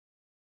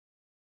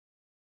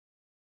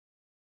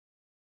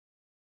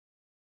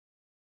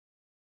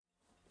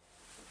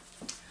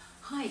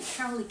Hi,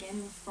 Carol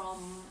again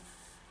from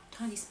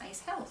Tiny Space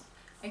Health.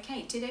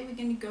 Okay, today we're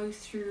going to go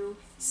through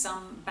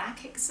some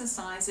back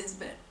exercises,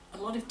 but a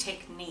lot of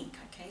technique.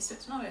 Okay, so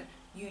it's not a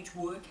huge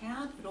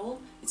workout at all.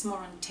 It's more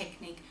on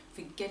technique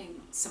for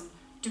doing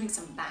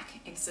some back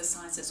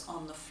exercises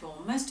on the floor.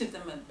 Most of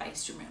them are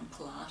based around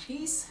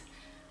Pilates.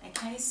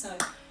 Okay, so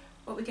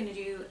what we're going to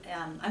do,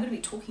 I'm going to be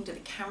talking to the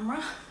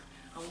camera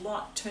a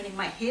lot, turning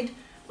my head.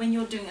 When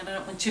you're doing it, I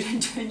don't want you to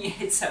turn your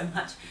head so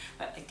much,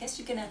 but I guess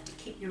you're going to have to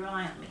keep your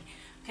eye on me.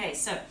 Okay,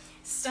 so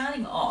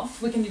starting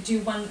off, we're going to do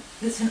one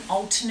that's an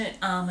alternate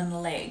arm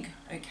and leg.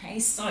 Okay,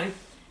 so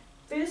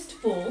first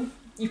of all,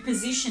 you're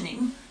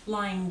positioning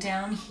lying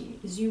down here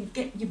because you're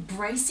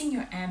bracing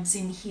your abs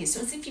in here.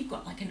 So as if you've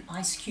got like an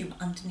ice cube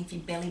underneath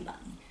your belly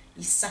button.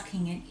 You're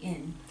sucking it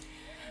in.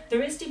 The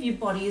rest of your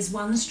body is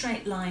one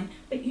straight line,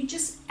 but you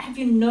just have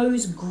your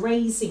nose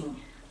grazing.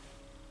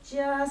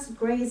 Just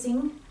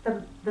grazing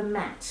the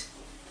mat.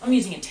 I'm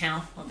using a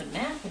towel, not the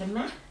mat, but a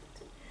mat.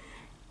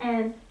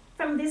 And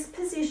from this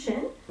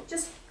position,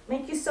 just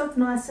make yourself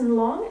nice and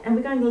long, and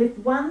we're going to lift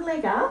one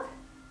leg up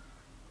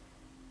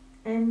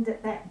and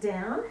that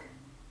down,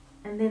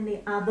 and then the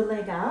other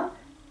leg up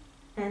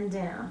and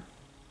down.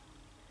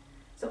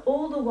 So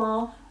all the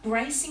while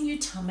bracing your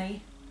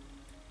tummy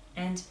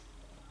and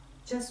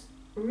just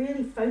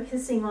really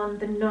focusing on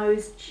the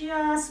nose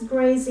just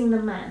grazing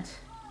the mat.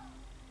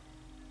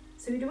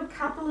 So we do a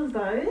couple of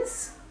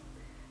those,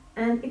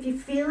 and if you're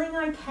feeling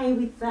okay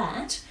with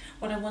that,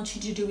 what I want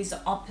you to do is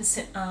the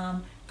opposite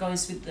arm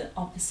goes with the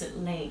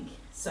opposite leg.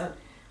 So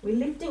we're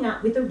lifting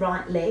up with the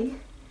right leg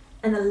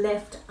and the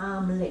left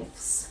arm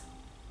lifts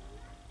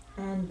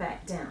and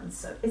back down.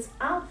 So it's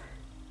up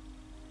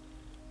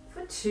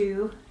for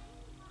 2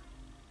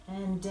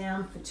 and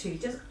down for 2,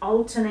 just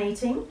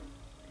alternating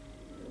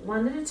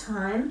one at a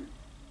time.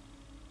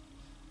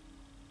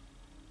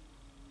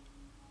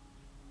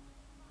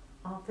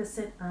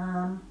 Opposite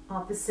arm,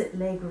 opposite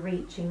leg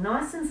reaching,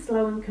 nice and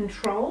slow and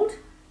controlled.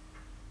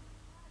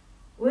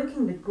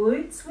 Working the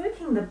glutes,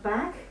 working the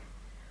back,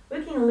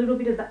 working a little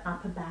bit of the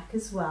upper back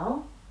as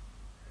well.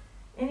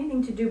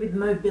 Anything to do with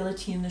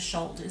mobility in the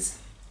shoulders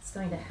is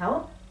going to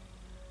help.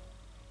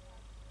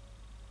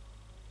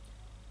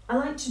 I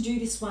like to do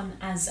this one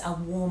as a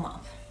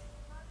warm-up.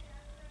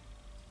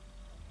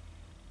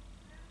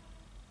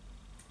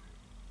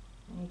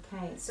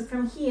 Okay, so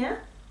from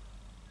here,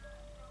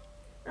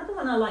 another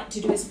one I like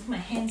to do is put my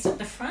hands at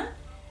the front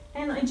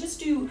and I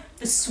just do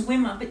the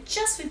swimmer, but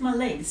just with my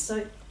legs.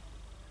 So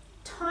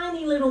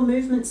tiny little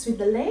movements with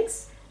the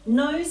legs,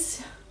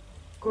 nose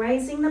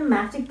grazing the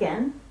mat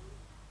again.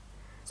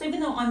 So even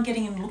though I'm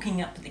getting and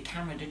looking up at the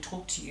camera to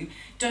talk to you,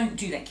 don't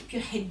do that. Keep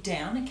your head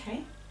down,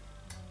 okay?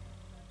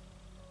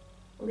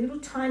 Little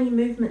tiny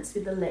movements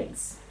with the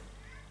legs.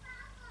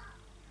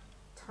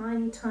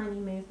 Tiny, tiny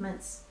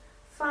movements.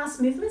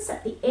 Fast movements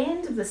at the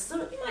end of the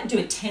sort. You might do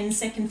a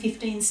 10-second,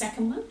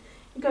 15-second one.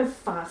 You go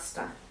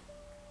faster.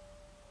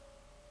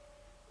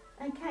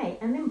 Okay,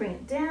 and then bring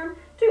it down.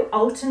 Do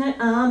alternate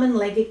arm and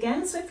leg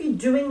again. So if you're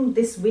doing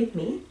this with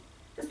me,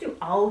 just do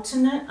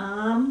alternate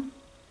arm,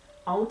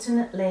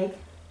 alternate leg,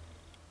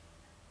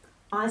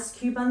 ice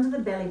cube under the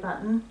belly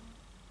button.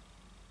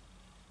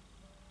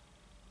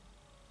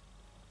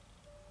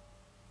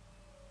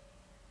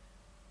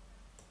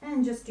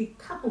 And just do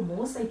a couple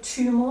more, say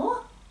 2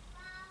 more.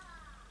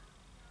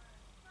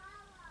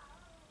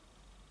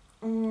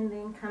 And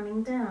then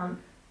coming down.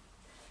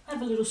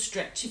 Have a little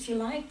stretch if you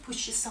like,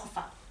 push yourself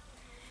up.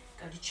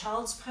 Go to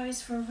child's pose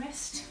for a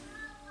rest.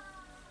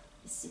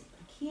 Just sit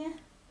back here.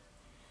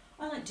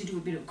 I like to do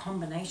a bit of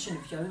combination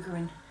of yoga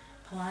and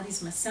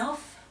Pilates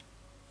myself.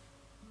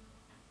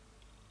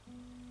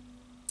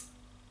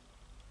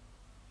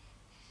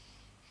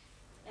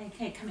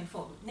 Okay, coming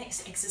forward.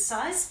 Next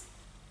exercise.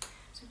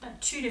 So we've done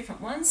 2 different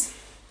ones.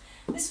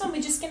 This one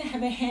we're just going to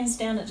have our hands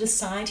down at the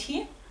side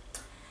here.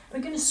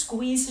 We're going to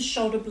squeeze the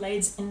shoulder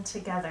blades in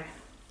together.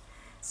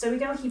 So we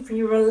go here for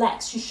you,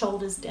 relax your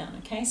shoulders down,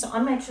 okay? So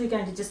I'm actually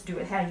going to just do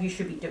it how you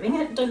should be doing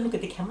it. Don't look at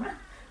the camera,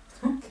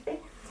 okay?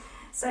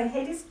 So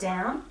head is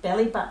down,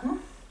 belly button,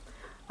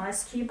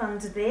 ice cube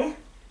under there,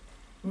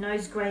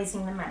 nose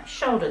grazing the mat,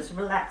 shoulders,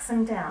 relax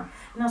them down.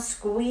 Now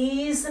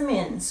squeeze them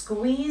in,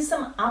 squeeze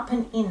them up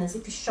and in as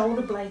if your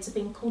shoulder blades are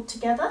being pulled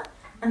together,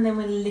 and then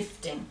we're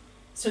lifting.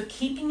 So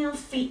keeping our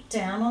feet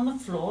down on the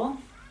floor,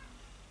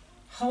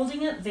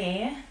 holding it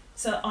there,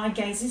 so eye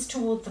gaze is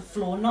toward the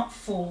floor, not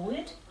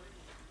forward.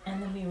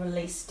 And then we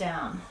release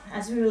down.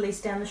 As we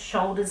release down, the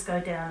shoulders go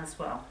down as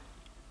well.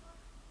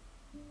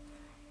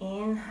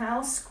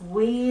 Inhale,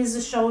 squeeze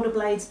the shoulder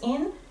blades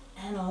in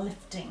and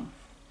lifting.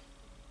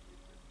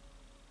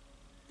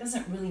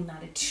 Doesn't really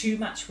matter too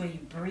much where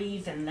you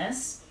breathe in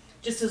this,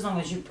 just as long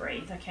as you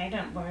breathe, okay?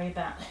 Don't worry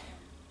about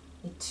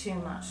it too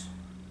much.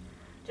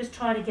 Just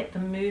try to get the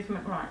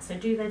movement right. So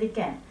do that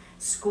again.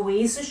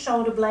 Squeeze the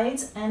shoulder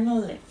blades and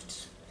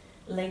lift.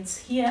 Legs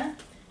here,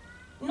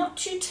 not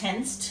too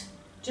tensed,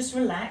 just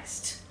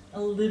relaxed a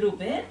little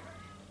bit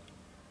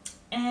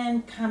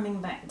and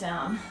coming back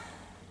down.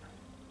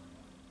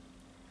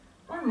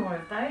 One more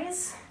of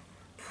those.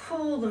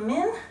 pull them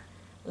in,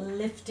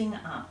 lifting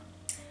up.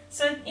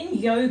 So in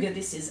yoga,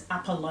 this is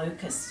upper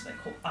locust, we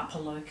call upper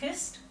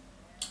locust,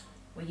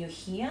 where you're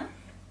here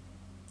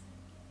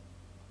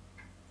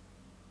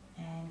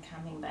and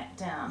coming back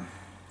down.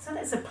 So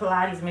that's a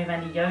Pilates move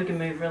and a yoga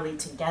move really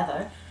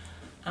together.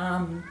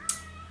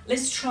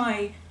 Let's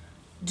try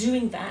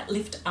doing that,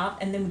 lift up,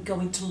 and then we go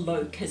into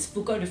locust.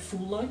 We'll go to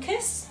full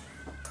locust.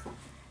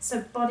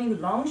 So body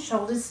long,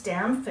 shoulders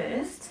down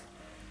first.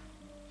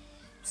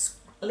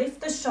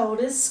 Lift the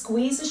shoulders,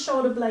 squeeze the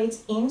shoulder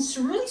blades in,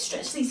 so really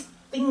stretch these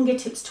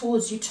fingertips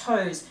towards your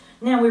toes.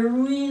 Now we're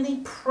really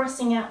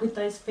pressing out with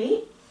those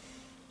feet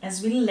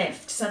as we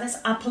lift. So that's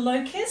upper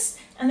locust,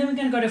 and then we're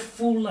going to go to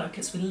full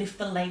locust. We lift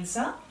the legs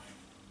up.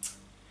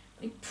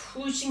 We're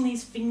pushing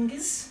these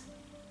fingers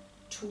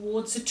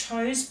towards the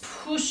toes,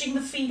 pushing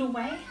the feet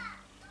away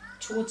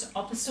towards the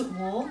opposite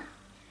wall.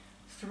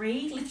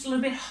 3, lift a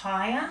little bit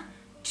higher.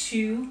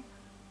 2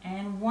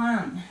 and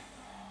 1.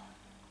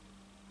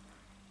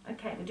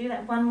 Okay, we'll do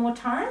that one more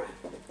time.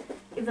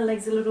 Give the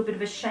legs a little bit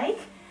of a shake.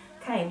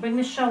 Okay, bring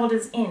the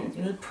shoulders in.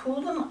 You'll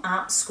pull them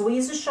up,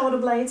 squeeze the shoulder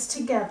blades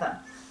together.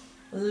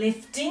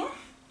 Lifting,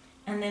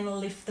 and then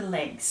lift the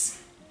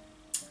legs.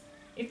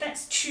 If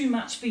that's too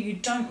much for you,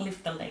 don't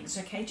lift the legs,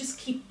 okay? Just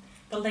keep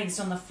the legs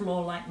on the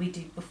floor like we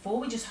did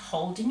before. We're just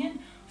holding it.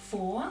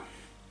 4,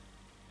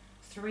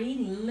 3,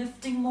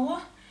 lifting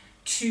more.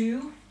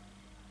 2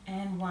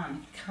 and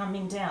 1,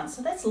 coming down.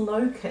 So that's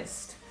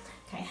locust.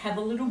 Okay, have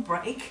a little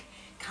break.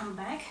 Come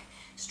back,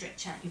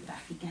 stretch out your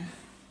back again.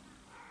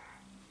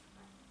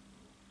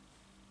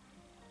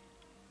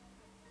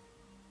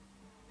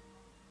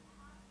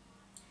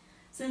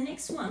 So the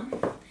next one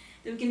that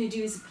we're going to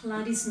do is a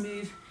Pilates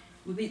move.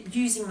 We'll be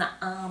using the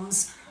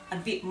arms a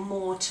bit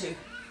more to, it's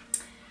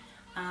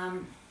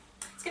going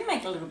to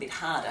make it a little bit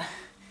harder.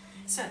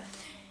 So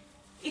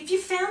if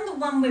you found the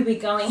one where we're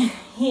going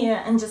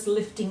here and just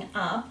lifting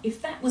up,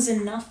 if that was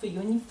enough for you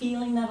and you're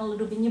feeling that a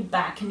little bit in your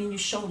back and in your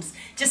shoulders,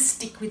 just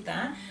stick with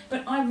that.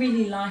 But I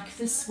really like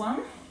this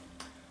one.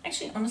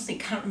 Actually, honestly,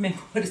 can't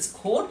remember what it's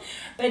called.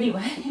 But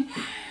anyway,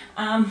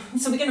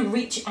 so we're going to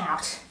reach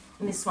out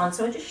in this one.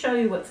 So I'll just show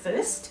you it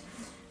first.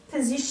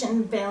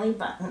 Position, belly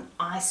button,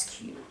 ice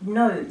cube,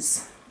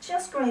 nose,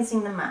 just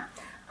grazing the mat.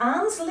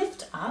 Arms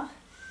lift up.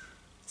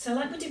 So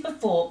like we did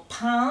before,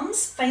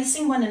 palms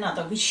facing one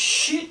another. We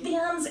shoot the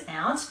arms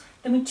out,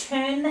 then we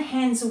turn the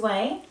hands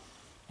away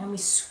and we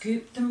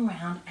scoop them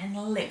round and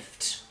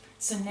lift.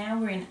 So now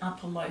we're in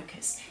upper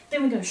locust.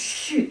 Then we go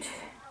shoot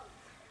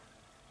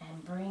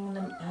and bring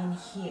them in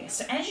here.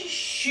 So as you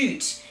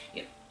shoot,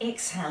 you're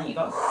exhaling, you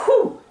go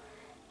whoo,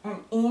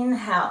 and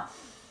inhale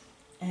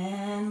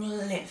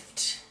and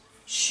lift.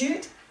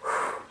 Shoot,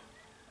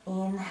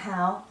 whoo,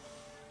 inhale,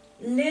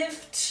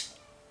 lift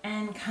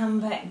and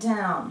come back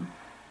down.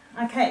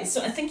 Okay,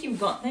 so I think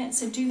you've got that,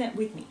 so do that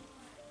with me.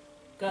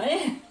 Got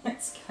it?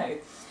 Let's go.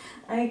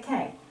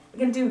 Okay, we're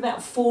going to do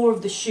about 4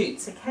 of the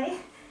shoots, okay?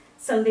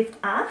 So lift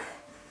up,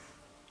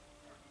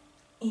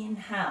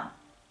 inhale,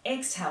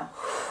 exhale,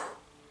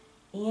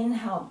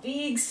 inhale,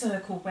 big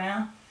circle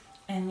round,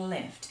 and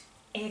lift.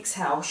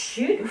 Exhale,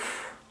 shoot,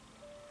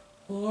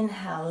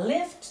 inhale,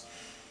 lift,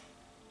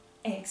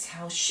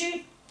 exhale,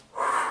 shoot,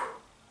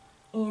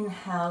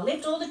 inhale,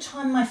 lift. All the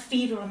time my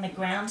feet are on the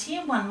ground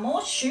here. One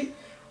more, shoot,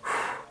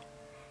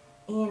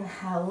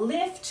 inhale,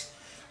 lift,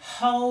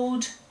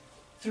 hold,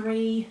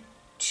 3,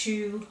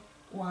 2,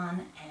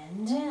 1,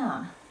 and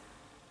down.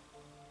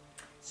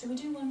 So we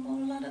do one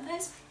more lot of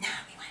those? No,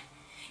 we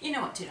won't. You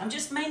know what, dude? I'm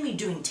just mainly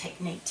doing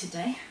technique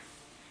today.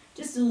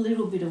 Just a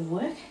little bit of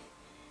work,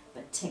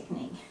 but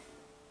technique.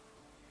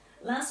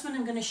 Last one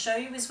I'm going to show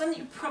you is one that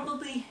you've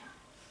probably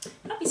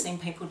seen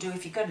people do.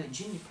 If you go to the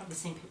gym, you've probably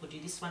seen people do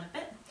this one a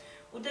bit.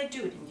 Or they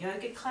do it in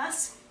yoga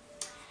class.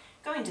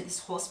 Go into this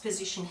horse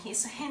position here,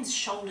 so hands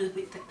shoulder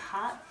width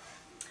apart.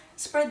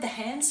 Spread the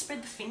hands,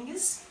 spread the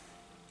fingers.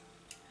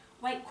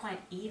 Weight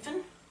quite even.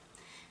 And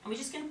we're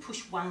just going to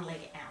push one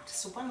leg out.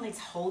 So one leg's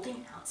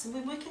holding out. So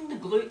we're working the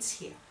glutes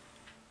here.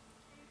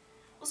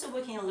 Also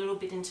working a little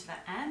bit into the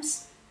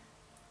abs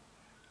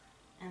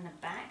and the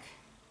back.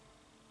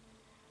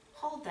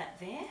 Hold that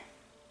there.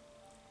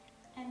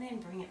 And then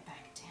bring it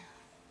back down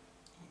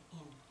and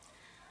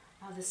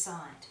in. Other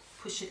side.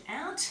 Push it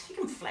out. You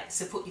can flex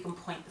the foot, you can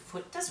point the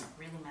foot. It doesn't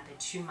really matter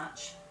too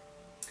much.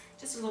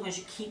 Just as long as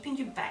you're keeping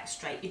your back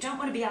straight. You don't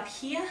want to be up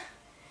here.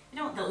 You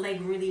don't want the leg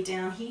really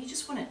down here. You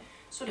just want it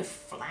sort of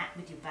flat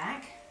with your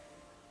back.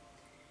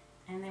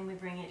 And then we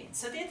bring it in.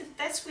 So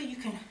that's where you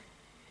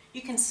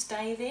can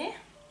stay there.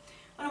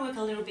 I want to work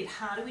a little bit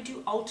harder. We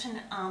do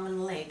alternate arm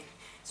and leg.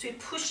 So we're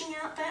pushing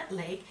out that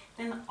leg,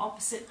 then the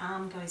opposite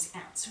arm goes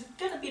out. So we've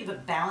got a bit of a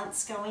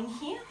balance going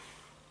here.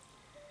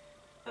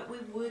 But we're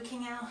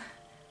working our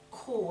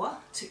core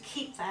to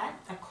keep that,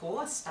 our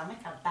core, stomach,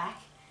 our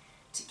back,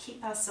 to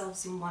keep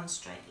ourselves in one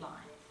straight line.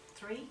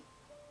 3,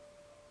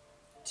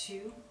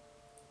 2,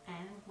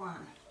 and 1.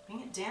 Bring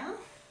it down,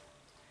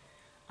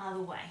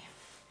 other way.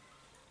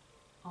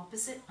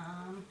 Opposite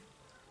arm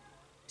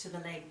to the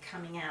leg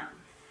coming out.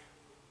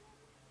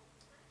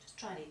 Just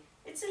try to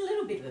It's a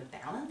little bit of a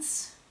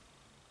balance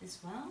as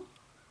well.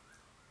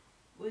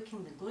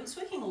 Working the glutes,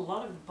 working a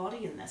lot of the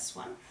body in this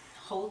one.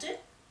 Hold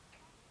it.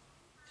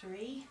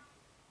 3,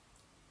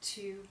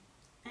 2,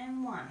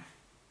 and 1. And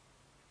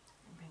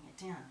bring it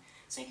down.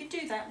 So you could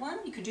do that one.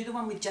 You could do the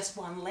one with just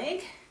one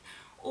leg,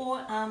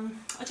 or I'll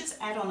just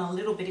add on a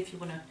little bit if you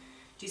want to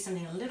do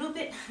something a little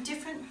bit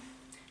different.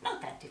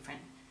 Not that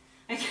different.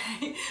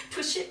 Okay,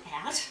 push it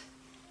out.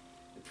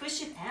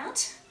 Push it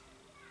out,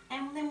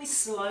 and then we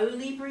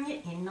slowly bring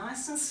it in,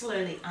 nice and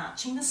slowly,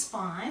 arching the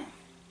spine.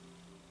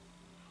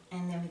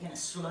 And then we're going to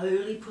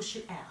slowly push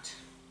it out.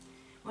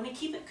 We want to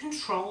keep it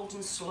controlled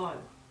and slow.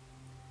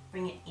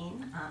 Bring it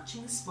in,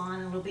 arching the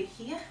spine a little bit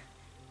here.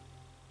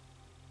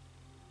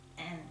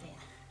 And then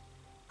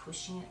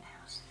pushing it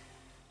out.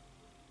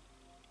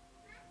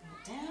 Bring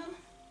it down.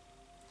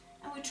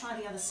 And we'll try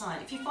the other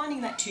side. If you're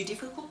finding that too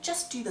difficult,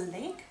 just do the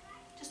leg.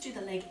 Just do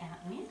the leg out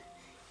and in.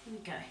 Here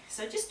we go.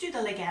 So just do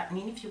the leg out and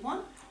in if you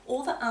want.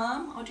 Or the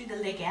arm, I'll do the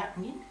leg out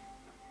and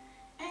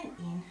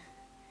in,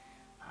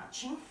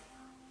 arching.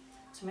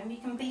 So remember,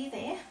 you can be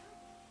there,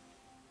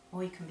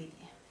 or you can be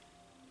there.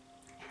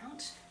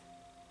 Out,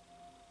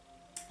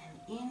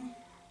 and in,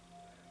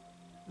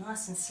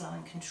 nice and slow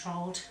and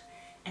controlled,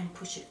 and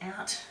push it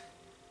out,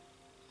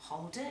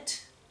 hold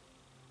it,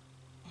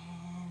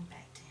 and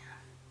back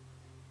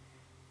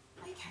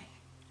down. Okay,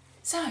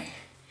 so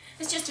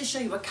that's just to show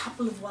you a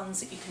couple of ones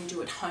that you can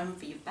do at home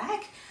for your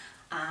back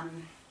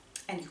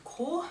and your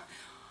core.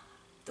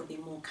 There'll be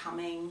more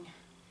coming.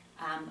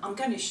 I'm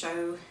going to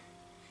show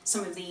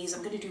some of these.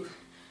 I'm going to do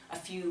a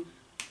few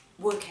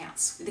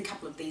workouts with a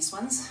couple of these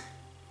ones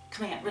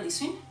coming out really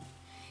soon.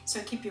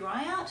 So keep your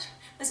eye out.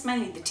 That's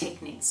mainly the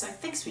technique. So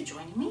thanks for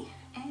joining me,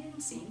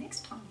 and see you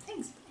next time.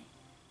 Thanks.